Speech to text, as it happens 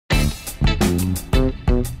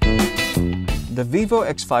The Vivo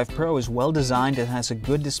X5 Pro is well designed and has a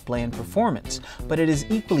good display and performance, but it is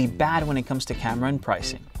equally bad when it comes to camera and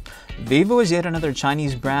pricing. Vivo is yet another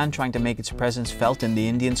Chinese brand trying to make its presence felt in the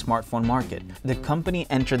Indian smartphone market. The company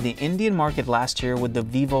entered the Indian market last year with the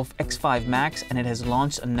Vivo X5 Max, and it has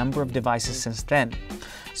launched a number of devices since then.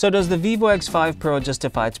 So does the Vivo X5 Pro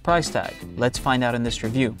justify its price tag? Let's find out in this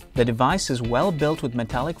review. The device is well built with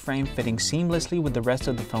metallic frame fitting seamlessly with the rest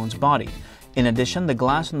of the phone's body. In addition, the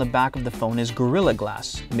glass on the back of the phone is Gorilla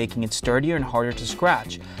Glass, making it sturdier and harder to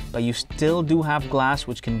scratch, but you still do have glass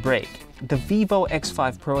which can break. The Vivo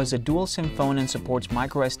X5 Pro is a dual SIM phone and supports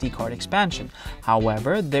microSD card expansion.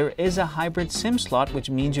 However, there is a hybrid SIM slot, which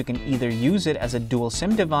means you can either use it as a dual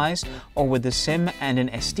SIM device or with a SIM and an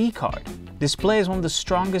SD card. Display is one of the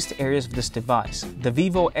strongest areas of this device. The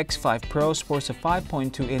Vivo X5 Pro sports a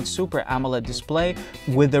 5.2-inch Super AMOLED display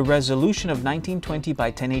with a resolution of 1920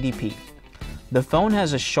 by 1080p. The phone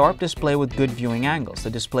has a sharp display with good viewing angles. The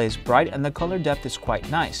display is bright and the color depth is quite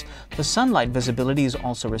nice. The sunlight visibility is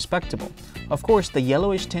also respectable. Of course, the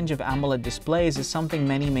yellowish tinge of AMOLED displays is something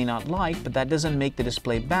many may not like, but that doesn't make the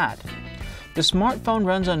display bad. The smartphone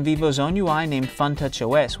runs on Vivo's own UI named FunTouch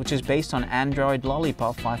OS, which is based on Android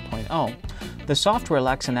Lollipop 5.0. The software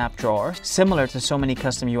lacks an app drawer, similar to so many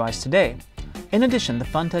custom UIs today. In addition, the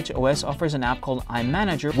FunTouch OS offers an app called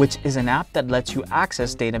iManager, which is an app that lets you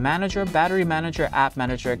access Data Manager, Battery Manager, App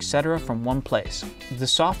Manager, etc. from one place. The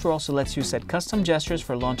software also lets you set custom gestures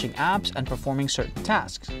for launching apps and performing certain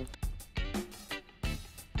tasks.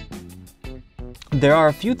 There are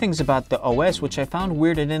a few things about the OS which I found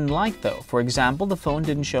weird and didn't like though. For example, the phone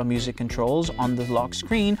didn't show music controls on the lock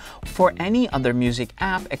screen for any other music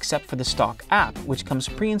app except for the stock app, which comes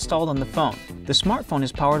pre-installed on the phone. The smartphone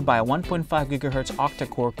is powered by a 1.5 GHz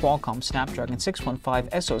octa-core Qualcomm Snapdragon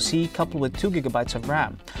 615 SoC coupled with 2 GB of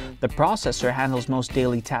RAM. The processor handles most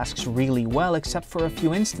daily tasks really well except for a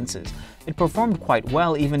few instances. It performed quite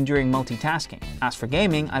well even during multitasking. As for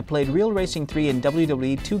gaming, I played Real Racing 3 and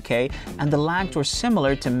WWE 2K, and the lags were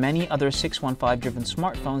similar to many other 615-driven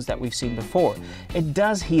smartphones that we've seen before. It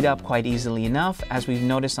does heat up quite easily enough, as we've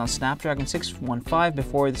noticed on Snapdragon 615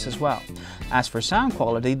 before this as well. As for sound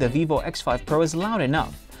quality, the Vivo X5 Pro is loud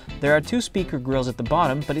enough. There are two speaker grills at the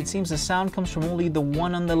bottom, but it seems the sound comes from only the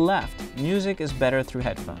one on the left. Music is better through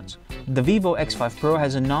headphones. The Vivo X5 Pro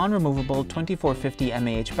has a non-removable 2450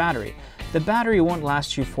 mAh battery. The battery won't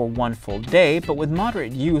last you for one full day, but with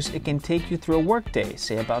moderate use, it can take you through a work day,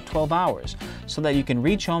 say about 12 hours, so that you can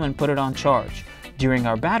reach home and put it on charge. During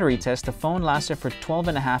our battery test, the phone lasted for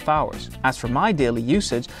 12.5 hours. As for my daily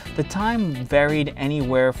usage, the time varied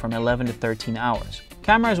anywhere from 11 to 13 hours.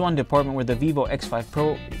 Camera is one department where the Vivo X5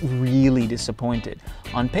 Pro really disappointed.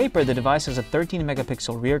 On paper, the device has a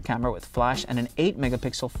 13-megapixel rear camera with flash and an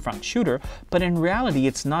 8-megapixel front shooter, but in reality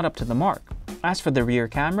it's not up to the mark. As for the rear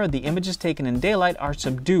camera, the images taken in daylight are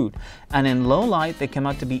subdued, and in low light they come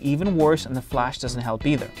out to be even worse, and the flash doesn't help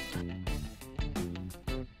either.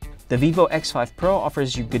 The Vivo X5 Pro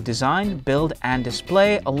offers you good design, build, and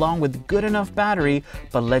display, along with good enough battery,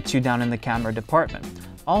 but lets you down in the camera department.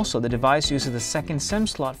 Also, the device uses the second SIM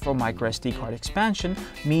slot for microSD card expansion,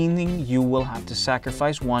 meaning you will have to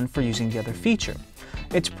sacrifice one for using the other feature.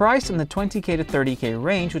 It's priced in the 20K to 30K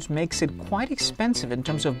range, which makes it quite expensive in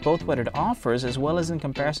terms of both what it offers as well as in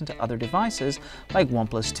comparison to other devices like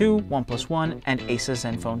OnePlus 2, OnePlus One, and Asus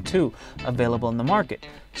Zenfone 2 available in the market.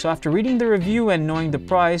 So after reading the review and knowing the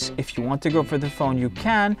price, if you want to go for the phone you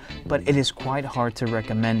can, but it is quite hard to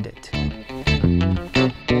recommend it.